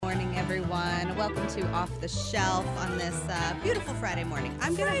everyone. Welcome to Off the Shelf on this beautiful Friday morning.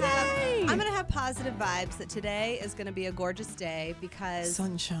 I'm gonna have positive vibes that today is gonna be a gorgeous day because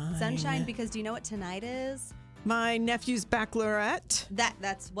sunshine. Because do you know what tonight is? My nephew's bachelorette.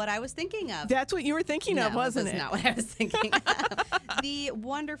 That's what I was thinking of. That's what you were thinking of, wasn't it? No, that's not what I was thinking of. The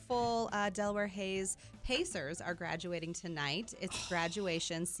wonderful Delaware Hayes Pacers are graduating tonight. It's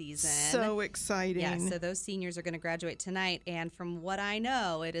graduation season. So exciting. Yeah, so those seniors are going to graduate tonight, and from what I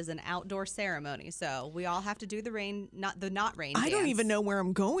know, it is an outdoor ceremony. So we all have to do the not rain dance. I don't even know where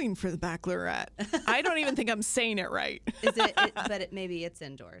I'm going for the bachelorette. I don't even think I'm saying it right. Maybe it's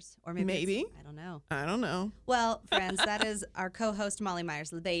indoors. Or maybe. I don't know. Well, friends, that is our co-host, Molly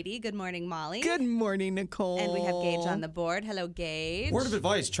Myers-Labady. Good morning, Molly. Good morning, Nicole. And we have Gage on the board. Hello, Gage. Word of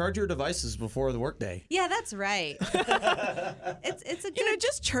advice, charge your devices before the workday. Yeah, that's right. It's a good...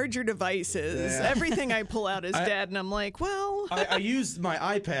 just charge your devices. Yeah. Everything I pull out is dead, and I'm like, well... I use my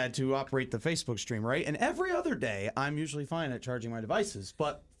iPad to operate the Facebook stream, right? And every other day, I'm usually fine at charging my devices.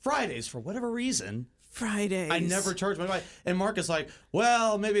 But Fridays, for whatever reason... Fridays. I never charge my device. And Mark is like,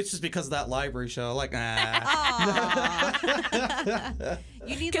 well, maybe it's just because of that library show. Like,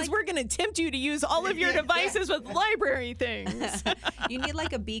 because we're going to tempt you to use all of your devices with library things. You need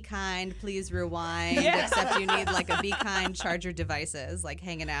like a Be Kind, Please Rewind, except you need like a Be Kind, charge your devices, like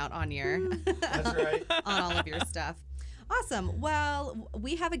hanging out on your, that's right, on all of your stuff. Awesome. Well,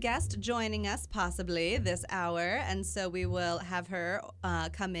 we have a guest joining us possibly this hour, and so we will have her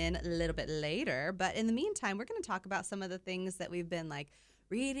come in a little bit later. But in the meantime, we're going to talk about some of the things that we've been like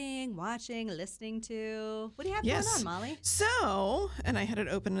reading, watching, listening to. What do you have going on, Molly? So, and I had it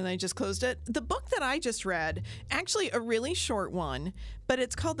open and I just closed it. The book that I just read, actually a really short one, but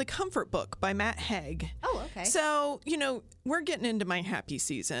it's called The Comfort Book by Matt Haig. Oh, okay. So, we're getting into my happy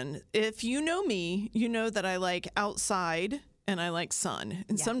season. If you know me, you know that I like outside and I like sun.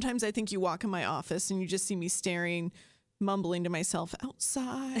 And sometimes I think you walk in my office and you just see me staring, mumbling to myself,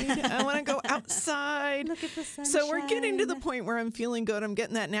 outside. I want to go outside. Look at the sunshine. So we're getting to the point where I'm feeling good. I'm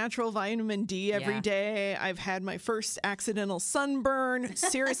getting that natural vitamin D every day. I've had my first accidental sunburn.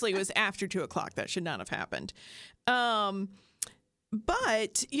 Seriously, it was after 2:00. That should not have happened. But,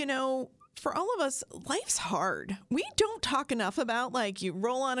 for all of us, life's hard. We don't talk enough about, like, you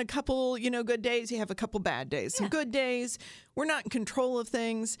roll on a couple, good days, you have a couple bad days. Some good days. We're not in control of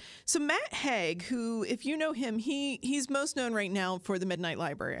things. So Matt Haig, who, if you know him, he's most known right now for the Midnight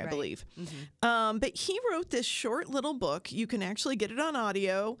Library, I believe. Mm-hmm. But he wrote this short little book. You can actually get it on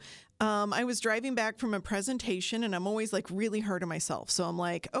audio. I was driving back from a presentation, and I'm always, like, really hard on myself. So I'm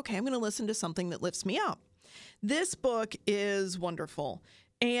like, okay, I'm going to listen to something that lifts me up. This book is wonderful.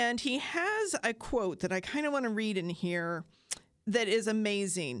 And he has a quote that I kind of want to read in here that is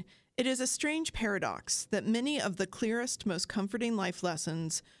amazing. It is a strange paradox that many of the clearest, most comforting life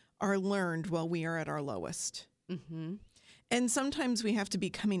lessons are learned while we are at our lowest. Mm-hmm. And sometimes we have to be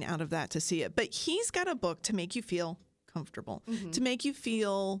coming out of that to see it. But he's got a book to make you feel comfortable, to make you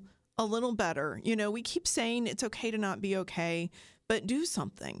feel a little better. We keep saying it's okay to not be okay, but do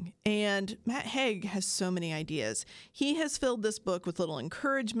something. And Matt Haig has so many ideas. He has filled this book with little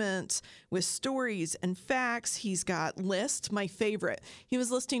encouragements, with stories and facts. He's got lists, my favorite. He was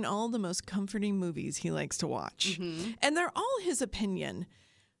listing all the most comforting movies he likes to watch. Mm-hmm. And they're all his opinion.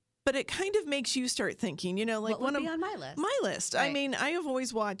 But it kind of makes you start thinking, like what would be on my list? My list. Right. I mean, I have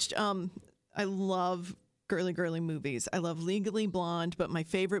always watched, I love girly movies. I love Legally Blonde, but my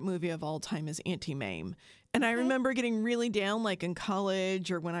favorite movie of all time is Auntie Mame. And I remember getting really down, like in college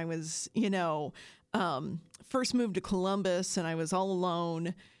or when I was, first moved to Columbus and I was all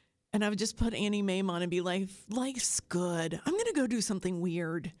alone. And I would just put Auntie Mame on and be like, life's good. I'm going to go do something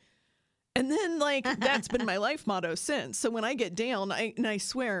weird. And then, that's been my life motto since. So when I get down, I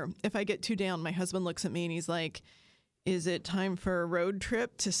swear, if I get too down, my husband looks at me and he's like, is it time for a road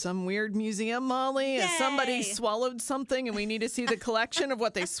trip to some weird museum, Molly? Has somebody swallowed something and we need to see the collection of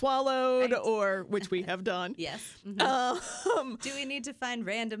what they swallowed, or which we have done? Yes. Mm-hmm. Do we need to find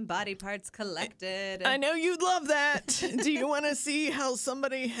random body parts collected? I know you'd love that. Do you want to see how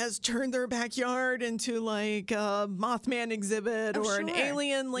somebody has turned their backyard into like a Mothman exhibit or an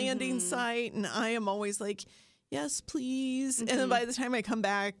alien landing site? And I am always like, yes, please. Mm-hmm. And then by the time I come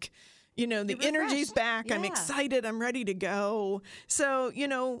back, the energy's back. Yeah. I'm excited. I'm ready to go. So,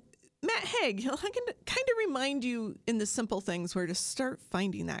 Matt Haig, he'll kind of remind you in the simple things where to start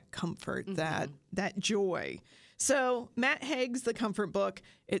finding that comfort, that joy. So Matt Haig's The Comfort Book.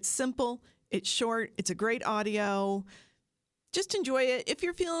 It's simple. It's short. It's a great audio. Just enjoy it. If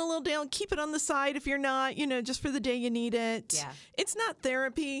you're feeling a little down, keep it on the side. If you're not, just for the day you need it. Yeah. It's not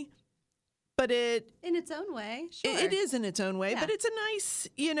therapy, but in its own way, sure. it is in its own way, Yeah. but it's a nice,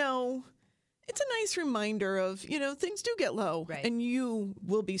 it's a nice reminder of, things do get low Right. and you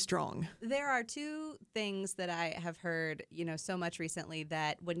will be strong. There are two things that I have heard, so much recently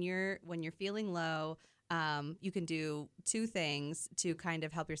that when you're feeling low, you can do two things to kind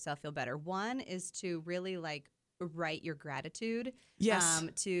of help yourself feel better. One is to really write your gratitude. Yes.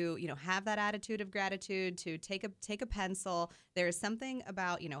 To have that attitude of gratitude. To take a pencil. There is something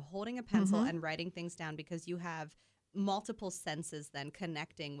about holding a pencil and writing things down, because you have multiple senses then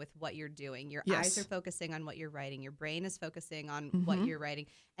connecting with what you're doing. Your eyes are focusing on what you're writing. Your brain is focusing on what you're writing,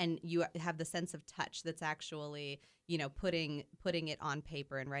 and you have the sense of touch that's actually putting it on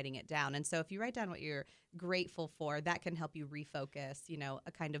paper and writing it down. And so if you write down what you're grateful for, that can help you refocus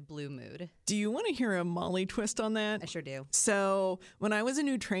a kind of blue mood. Do you want to hear a Molly twist on that? I sure do. So when I was a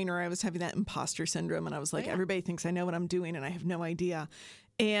new trainer, I was having that imposter syndrome, and I was like, everybody thinks I know what I'm doing and I have no idea.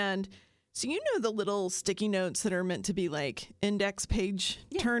 And so the little sticky notes that are meant to be like index page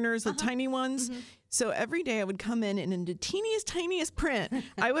turners, the tiny ones? So every day I would come in and in the tiniest print,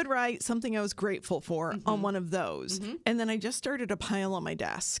 I would write something I was grateful for on one of those. And then I just started a pile on my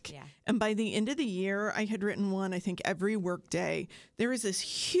desk. Yeah. And by the end of the year, I had written one, I think, every work day. There was this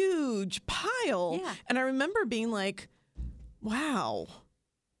huge pile. Yeah. And I remember being like, wow,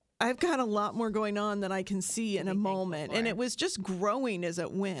 I've got a lot more going on than I can see in a moment. And it was just growing as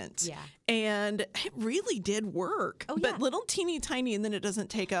it went. Yeah. And it really did work. Oh, but yeah. little teeny tiny, and then it doesn't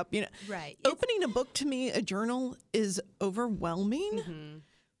take up, Right. Opening a book to me, a journal, is overwhelming.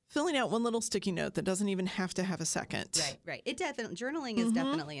 Filling out one little sticky note that doesn't even have to have a second. Right. Journaling is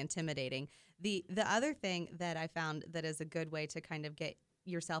definitely intimidating. The other thing that I found that is a good way to kind of get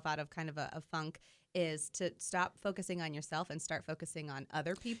yourself out of kind of a funk is to stop focusing on yourself and start focusing on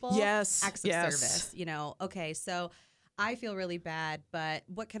other people. Yes. Acts of service. Okay, so I feel really bad, but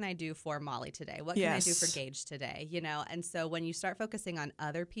what can I do for Molly today? What can I do for Gage today? And so when you start focusing on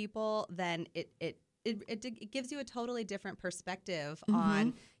other people, then it gives you a totally different perspective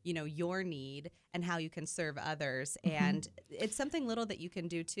on, your need and how you can serve others. And it's something little that you can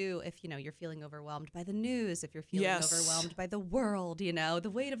do too if, you're feeling overwhelmed by the news, if you're feeling overwhelmed by the world,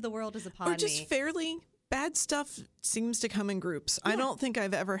 the weight of the world is upon me. Or just fairly bad stuff seems to come in groups. I don't think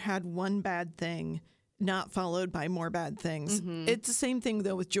I've ever had one bad thing not followed by more bad things. It's the same thing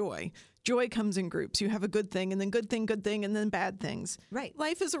though with joy. Joy comes in groups. You have a good thing, and then good thing, and then bad things. Right.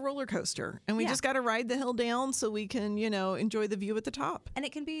 Life is a roller coaster, and we just got to ride the hill down so we can, enjoy the view at the top. And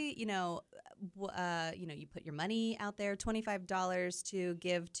it can be, you put your money out there, $25 to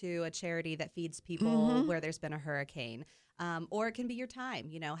give to a charity that feeds people where there's been a hurricane. Or it can be your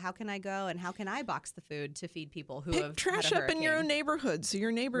time. How can I go and how can I box the food to feed people who Pick have trash had a up in your hurricane? own neighborhood so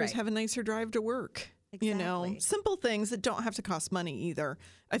your neighbors Right. have a nicer drive to work. Exactly. Simple things that don't have to cost money either.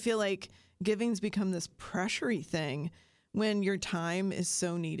 I feel like giving's become this pressury thing when your time is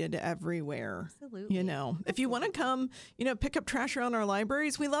so needed everywhere. Absolutely. If you want to come, pick up trash around our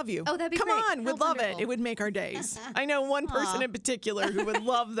libraries, we love you. Oh, that'd be come great. on, How we'd love it. wonderful. It would make our days. I know one person in particular who would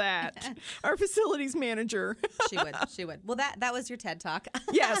love that. Our facilities manager. She would. Well, that was your TED Talk.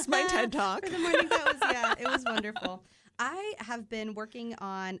 Yes, my TED Talk. For the morning, it was wonderful. I have been working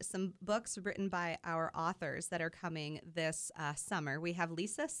on some books written by our authors that are coming this summer. We have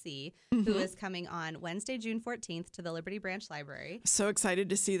Lisa C., who is coming on Wednesday, June 14th to the Liberty Branch Library. So excited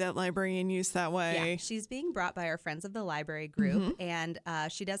to see that library in use that way. Yeah, she's being brought by our Friends of the Library group, and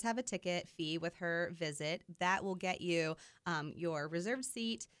she does have a ticket fee with her visit. That will get you your reserved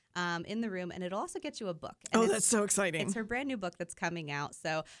seat in the room, and it'll also get you a book. And That's so exciting. It's her brand new book that's coming out.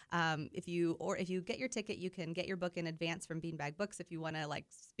 So if you get your ticket, you can get your book in advance from Beanbag Books if you want to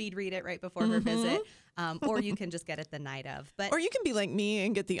speed read it right before her visit, or you can just get it the night of. But Or you can be like me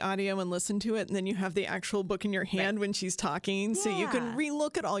and get the audio and listen to it, and then you have the actual book in your hand when she's talking, so you can Yeah.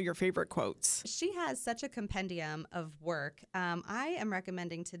 relook at all your favorite quotes. she has such a compendium of work. I am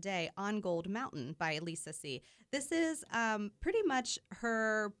recommending today On Gold Mountain by Lisa C. This is pretty much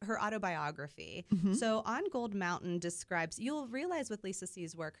her autobiography. So On Gold Mountain describes, you'll realize with Lisa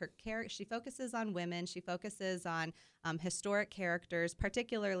C's work, she focuses on women. She focuses on historic characters,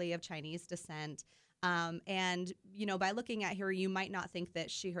 particularly of Chinese descent. And, by looking at her, you might not think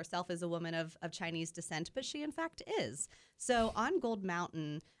that she herself is a woman of Chinese descent, but she in fact is. So On Gold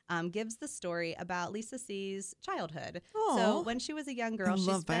Mountain gives the story about Lisa C's childhood. Aw. So when she was a young girl, I she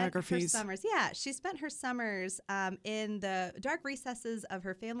love spent her biographies. summers. Yeah, she spent her summers in the dark recesses of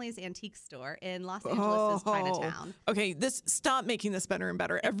her family's antique store in Los Angeles' Chinatown. Okay, stop making this better and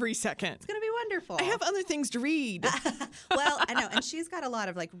better every second. It's going to be wonderful. I have other things to read. Well, I know, and she's got a lot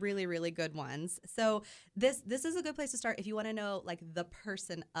of like really, really good ones. So this is a good place to start if you want to know like the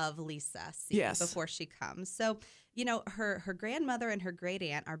person of Lisa C Yes. before she comes. So her grandmother and her great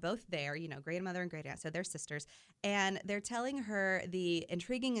aunt are both there. Grandmother and great aunt, so they're sisters, and they're telling her the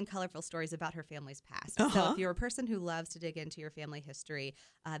intriguing and colorful stories about her family's past. So if you're a person who loves to dig into your family history,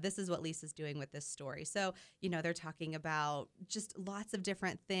 this is what Lisa's doing with this story. So they're talking about just lots of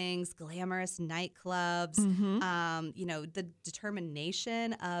different things, glamorous nightclubs, the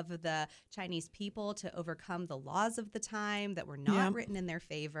determination of the Chinese people to overcome the laws of the time that were not written in their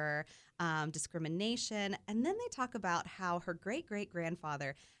favor, discrimination. And then they talk about how her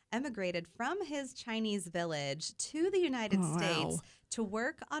great-great-grandfather emigrated from his Chinese village to the United States to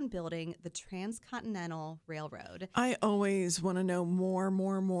work on building the Transcontinental Railroad. I always want to know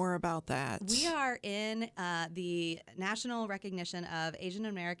more about that. We are in the national recognition of Asian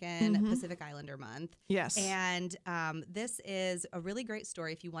American Pacific Islander Month. Yes. And this is a really great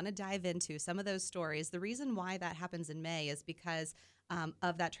story if you want to dive into some of those stories. The reason why that happens in May is because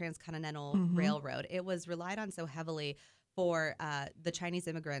of that Transcontinental Railroad. It was relied on so heavily for the Chinese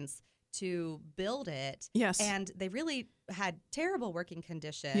immigrants to build it. Yes. And they really had terrible working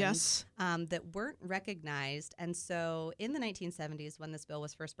conditions that weren't recognized. And so in the 1970s, when this bill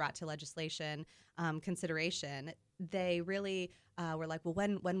was first brought to legislation consideration, they really were like, well,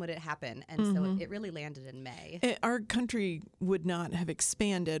 when would it happen? And so it really landed in May. Our country would not have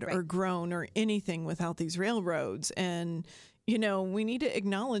expanded or grown or anything without these railroads. And we need to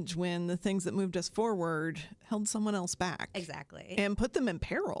acknowledge when the things that moved us forward held someone else back. Exactly. And put them in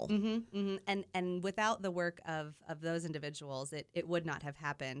peril. And without the work of those individuals, it would not have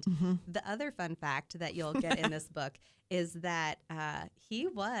happened. The other fun fact that you'll get in this book is that he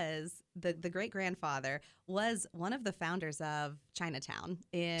was, the great-grandfather, was one of the founders of Chinatown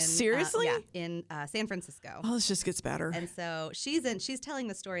in Seriously? In San Francisco. Oh, this just gets better. And so she's telling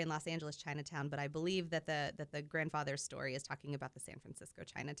the story in Los Angeles Chinatown, but I believe that the grandfather's story is talking about the San Francisco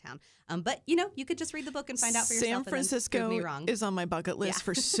Chinatown. But you could just read the book and find out for yourself. San and then Francisco prove me wrong. is on my bucket list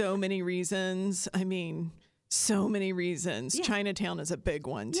for so many reasons. I mean, so many reasons. Chinatown is a big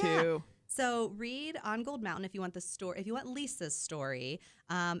one too. So read On Gold Mountain if you want the story, if you want Lisa's story,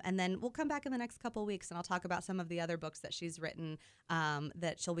 and then we'll come back in the next couple of weeks and I'll talk about some of the other books that she's written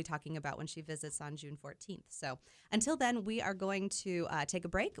that she'll be talking about when she visits on June 14th. So until then, we are going to take a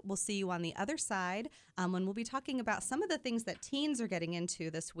break. We'll see you on the other side when we'll be talking about some of the things that teens are getting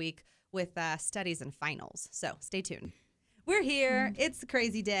into this week with studies and finals. So stay tuned. We're here. It's a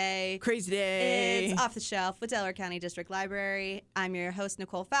crazy day. Crazy day. It's Off the Shelf with Delaware County District Library. I'm your host,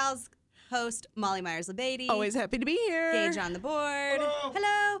 Nicole Fowles. Host Molly Myers-Labady. Always happy to be here. Gage on the board.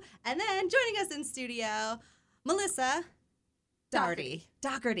 Hello. And then joining us in studio, Melissa Dougherty.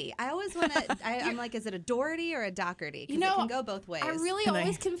 I always want to, I'm like, is it a Doherty or a Dougherty? Because it can go both ways. I really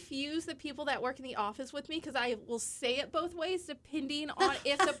always confuse the people that work in the office with me because I will say it both ways depending on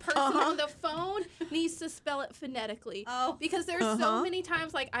if the person on the phone needs to spell it phonetically. Because there's so many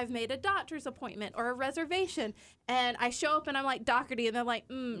times, like, I've made a doctor's appointment or a reservation, and I show up and I'm like, Dougherty, and they're like,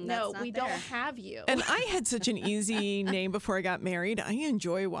 no, we don't have you. And I had such an easy name before I got married. I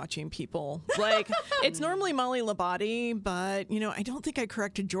enjoy watching people. Like, it's normally Molly Labady, but, I don't think I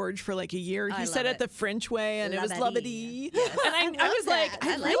corrected George for like a year. He said it the French way, and it was Labady. Yes. And I was like,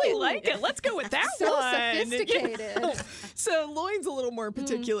 I really like it. Let's go with that so one. sophisticated. So Lloyd's a little more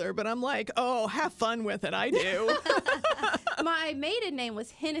particular, but I'm like, oh, have fun with it. I do. My maiden name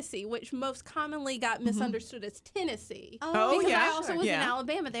was Hennessy, which most commonly got misunderstood as Tennessee. Oh, because yeah. I also was in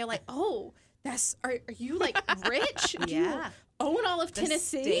Alabama. They're like, oh, are you like rich? Do you own all of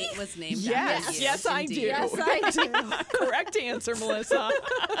Tennessee? The state was named Yes, after you. yes, I do. Yes, I do. Correct answer, Melissa.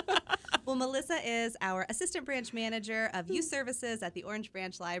 Well, Melissa is our Assistant Branch Manager of Youth Services at the Orange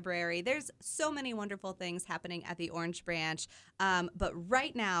Branch Library. There's so many wonderful things happening at the Orange Branch, but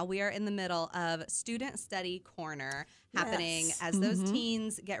right now we are in the middle of Student Study Corner happening as those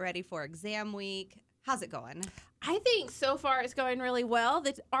teens get ready for exam week. How's it going? I think so far it's going really well.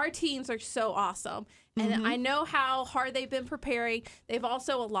 Our teens are so awesome. And I know how hard they've been preparing. They've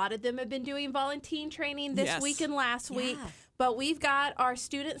also, a lot of them have been doing volunteer training this week and last week. But we've got our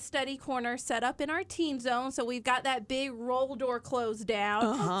student study corner set up in our teen zone. So we've got that big roll door closed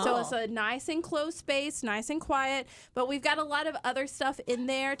down. So it's a nice enclosed space, nice and quiet. But we've got a lot of other stuff in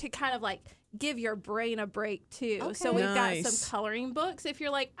there to kind of like give your brain a break too. Okay. So we've got some coloring books if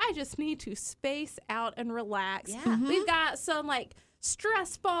you're like, I just need to space out and relax. We've got some like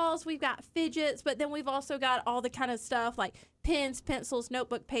stress balls, we've got fidgets, but then we've also got all the kind of stuff like pens, pencils,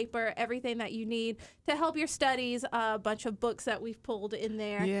 notebook, paper, everything that you need to help your studies, a bunch of books that we've pulled in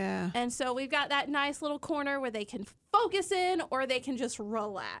there. Yeah. And so we've got that nice little corner where they can focus in or they can just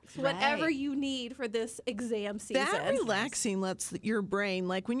relax, whatever you need for this exam season. That relaxing lets your brain,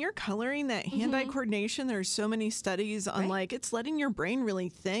 like when you're coloring that hand-eye coordination, there's so many studies on like it's letting your brain really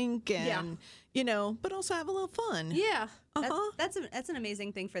think and, you know, but also have a little fun. Yeah. That's an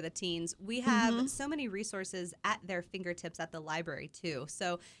amazing thing for the teens. We have so many resources at their fingertips at the library too.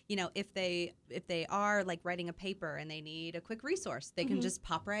 So, you know, if they are like writing a paper and they need a quick resource, they can just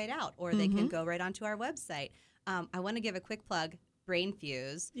pop right out, or they can go right onto our website. I want to give a quick plug.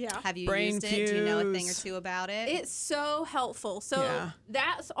 BrainFuse. Yeah. Have you used it? Do you know a thing or two about it? It's so helpful. So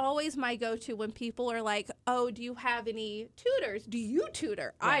that's always my go-to when people are like, oh, do you have any tutors? Do you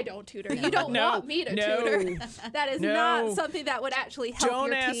tutor? Right. I don't tutor. You don't want me to tutor. That is not something that would actually help your team.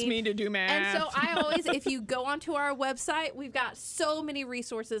 Don't ask me to do math. And so I always, if you go onto our website, we've got so many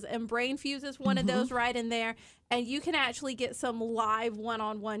resources, and BrainFuse is one of those right in there. And you can actually get some live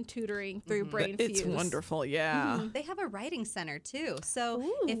one-on-one tutoring through BrainFuse. It's wonderful, yeah. They have a writing center too. So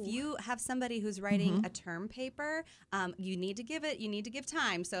if you have somebody who's writing a term paper, you need to give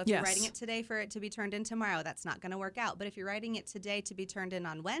time. So if you're writing it today for it to be turned in tomorrow, that's not going to work out. But if you're writing it today to be turned in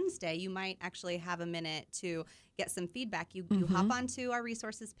on Wednesday, you might actually have a minute to get some feedback. You hop onto our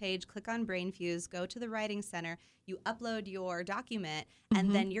resources page, click on BrainFuse, go to the writing center, you upload your document,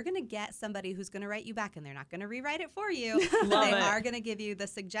 and then you're going to get somebody who's going to write you back, and they're not going to rewrite it for you. They are going to give you the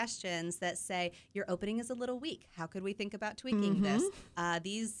suggestions that say, your opening is a little weak. How could we think about tweaking this?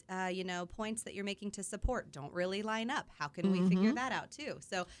 These, points that you're making to support don't really line up. How can we figure that out too?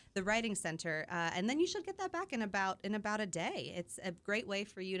 So the writing center, and then you should get that back in about a day. It's a great way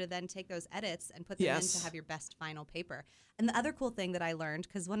for you to then take those edits and put them in to have your best final paper. And the other cool thing that I learned,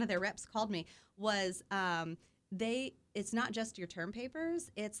 because one of their reps called me, was it's not just your term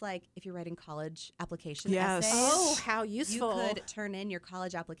papers. It's like if you're writing college application essays. Oh, how useful. You could turn in your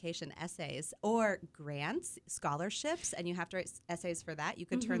college application essays or grants, scholarships, and you have to write essays for that. You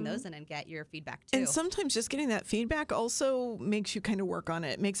could turn those in and get your feedback too. And sometimes just getting that feedback also makes you kind of work on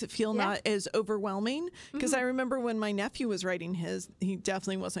it. Makes it feel not as overwhelming. Because I remember when my nephew was writing his, he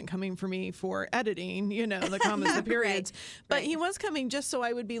definitely wasn't coming for me for editing, the commas, the periods. But he was coming just so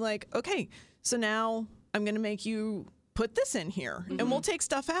I would be like, okay, so now I'm going to make you put this in here and we'll take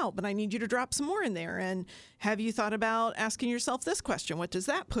stuff out, but I need you to drop some more in there. And have you thought about asking yourself this question? What does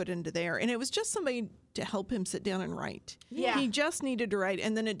that put into there? And it was just somebody to help him sit down and write. Yeah. He just needed to write.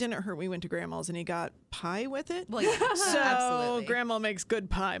 And then it didn't hurt. We went to Grandma's and he got pie with it. Well, yeah, so absolutely. Grandma makes good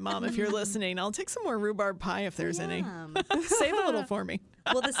pie, Mom, if you're listening. I'll take some more rhubarb pie if there's any. Save a little for me.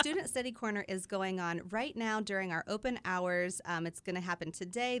 Well, the Student Study Corner is going on right now during our open hours. It's going to happen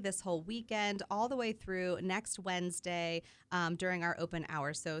today, this whole weekend, all the way through next Wednesday during our open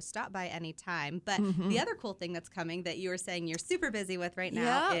hours. So stop by anytime. But the other cool thing that's coming that you were saying you're super busy with right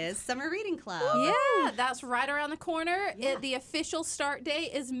now is Summer Reading Club. Yeah, that's right around the corner. The official start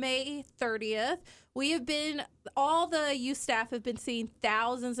date is May 30th. All the youth staff have been seeing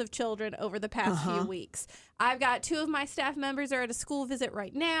thousands of children over the past few weeks. I've got 2 of my staff members are at a school visit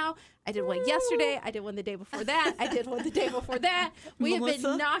right now. I did one yesterday. I did one the day before that. I did one the day before that. We have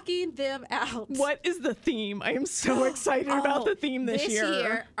been knocking them out. What is the theme? I am so excited about the theme this year. This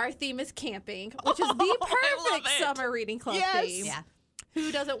year, our theme is camping, which is the perfect summer reading club theme. Yeah. Who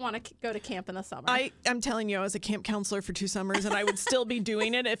doesn't want to go to camp in the summer? I'm telling you, I was a camp counselor for 2 summers, and I would still be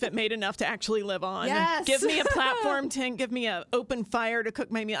doing it if it made enough to actually live on. Yes. Give me a platform tent. Give me an open fire to cook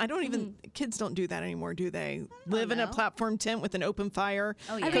my meal. I don't even, kids don't do that anymore, do they? Live in a platform tent with an open fire,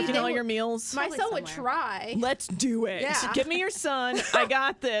 cooking all your meals. My son would try. Let's do it. Yeah. Give me your son. I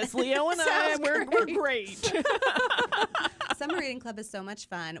got this. Leo and I, we're great. Summer Reading Club is so much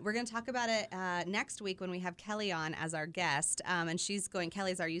fun. We're going to talk about it next week when we have Kelly on as our guest. And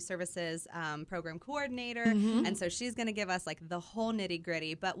Kelly's our youth services program coordinator. And so she's going to give us like the whole nitty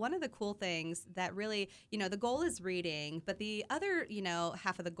gritty. But one of the cool things that really, the goal is reading. But the other,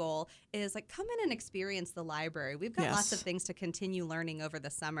 half of the goal is like come in and experience the library. We've got lots of things to continue learning over the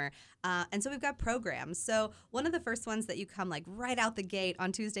summer. And so we've got programs. So one of the first ones that you come like right out the gate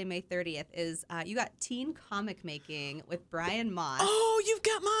on Tuesday, May 30th is you got teen comic making with Brian Moss. Oh, you've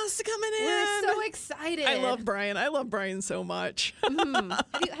got Moss coming in. We're so excited. I love Brian. I love Brian so much.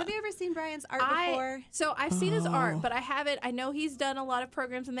 Have you ever seen Brian's art before? So I've seen his art, but I haven't. I know he's done a lot of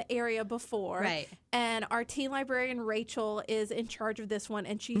programs in the area before. Right. And our teen librarian, Rachel, is in charge of this one,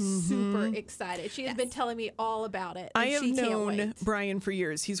 and she's super excited. She has been telling me all about it. I have known Brian for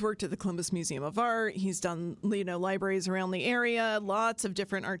years. He's worked at the Columbus Museum of Art. He's done, libraries around the area, lots of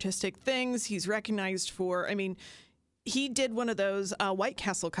different artistic things. He's recognized for, he did one of those White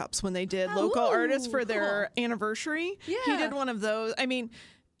Castle cups when they did local artists for their anniversary. Yeah. He did one of those. I mean,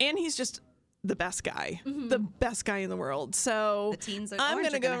 and he's just the best guy, the best guy in the world. So The teens at I'm Orange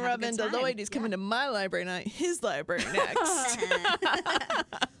going to are go gonna have a rub good into time. Lloyd. He's coming to my library night, his library next.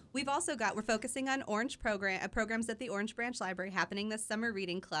 We've also we're focusing on programs at the Orange Branch Library happening this summer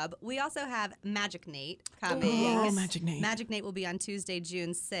reading club. We also have Magic Nate coming. Oh, Magic Nate. Magic Nate will be on Tuesday,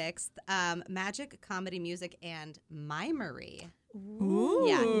 June 6th. Magic, comedy, music, and mimery. Ooh.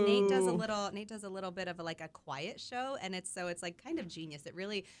 Yeah, Nate does a little bit of a quiet show, and it's like kind of genius. It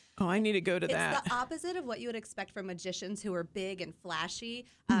really Oh, I need to go to it's that. the opposite of what you would expect from magicians who are big and flashy.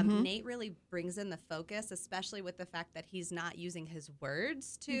 Nate really brings in the focus, especially with the fact that he's not using his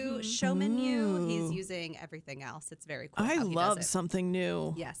words to showman you. He's using everything else. It's very cool. I how he love does it. something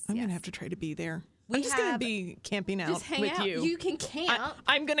new. Yes, I'm going yes. to have to try to be there. We I'm just going to have- be camping out Just hang with out. you. You can camp.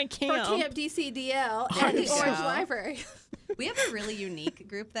 I'm going to for camp. Camp DCDL at you the Orange go. Library. We have a really unique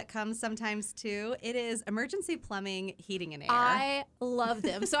group that comes sometimes too. It is Emergency Plumbing, Heating, and Air. I love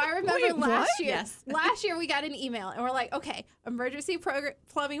them. So I remember Wait, last what? year. Yes. Last year we got an email and we're like, okay, Emergency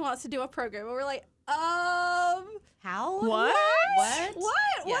Plumbing wants to do a program, and we're like, How? What? What? What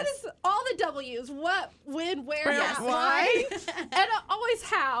Yes. is all the W's? What, when, where, Yes. how, Why? and always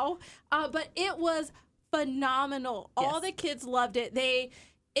how. But it was phenomenal. All Yes. the kids loved it.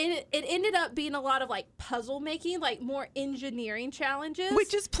 It ended up being a lot of puzzle making, more engineering challenges.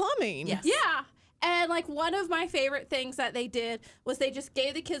 Which is plumbing. Yes. Yeah. And one of my favorite things that they did was they just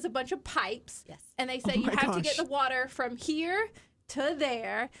gave the kids a bunch of pipes. Yes. And they said Oh you my have to get gosh. the water from here to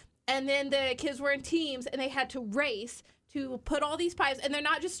there. And then the kids were in teams and they had to race to put all these pipes. And they're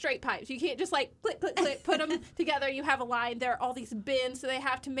not just straight pipes. You can't just click, click, click, put them together. You have a line. There are all these bends. So they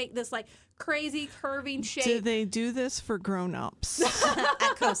have to make this crazy curving shape. Do they do this for grown-ups?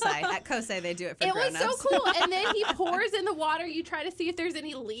 At COSI. At COSI, they do it for It was grown-ups. so cool. And then he pours in the water. You try to see if there's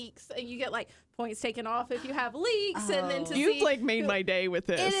any leaks. And you get points taken off if you have leaks. And then to You've see made my day with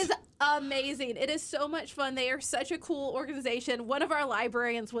this. It is amazing. It is so much fun. They are such a cool organization. One of our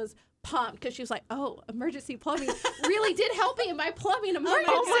librarians was pumped because she was like, "Oh, Emergency Plumbing really did help me in my plumbing emergency."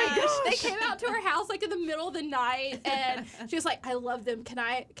 my gosh. They came out to her house in the middle of the night, and she was like, "I love them. Can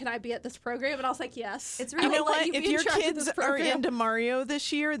I be at this program?" And I was like, "Yes." It's I really- You know will let what? you If be in your charge of kids this are program. into Mario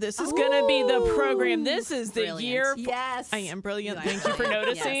this year, this is going to be the program. This is the Brilliant. year. Yes, I am brilliant. You are Thank you for brilliant.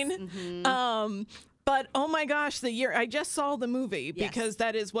 noticing. Yes. Mhm. But oh my gosh, the year I just saw the movie Yes. because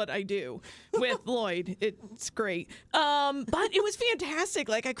that is what I do with Lloyd. It's great. But it was fantastic.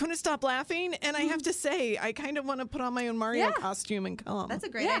 I couldn't stop laughing, and I have to say, I kind of want to put on my own Mario Yeah. costume and come. That's a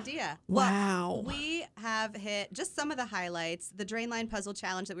great idea. Wow. Well, we have hit just some of the highlights. The Drainline Puzzle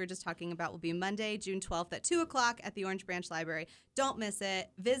Challenge that we were just talking about will be Monday, June 12th at 2 o'clock at the Orange Branch Library. Don't miss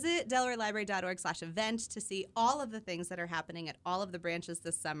it. Visit DelawareLibrary.org/event to see all of the things that are happening at all of the branches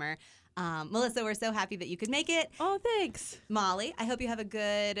this summer. Melissa, we're so happy that you could make it. Oh, thanks. Molly, I hope you have a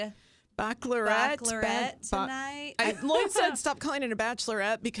good Bachelorette tonight. Lloyd said stop calling it a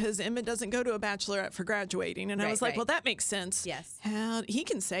bachelorette because Emma doesn't go to a bachelorette for graduating. And I Right, was like, right. well, that makes sense. Yes. He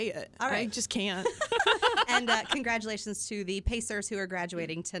can say it. All I right. just can't. And congratulations to the Pacers who are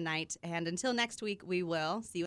graduating tonight. And until next week, we will see you.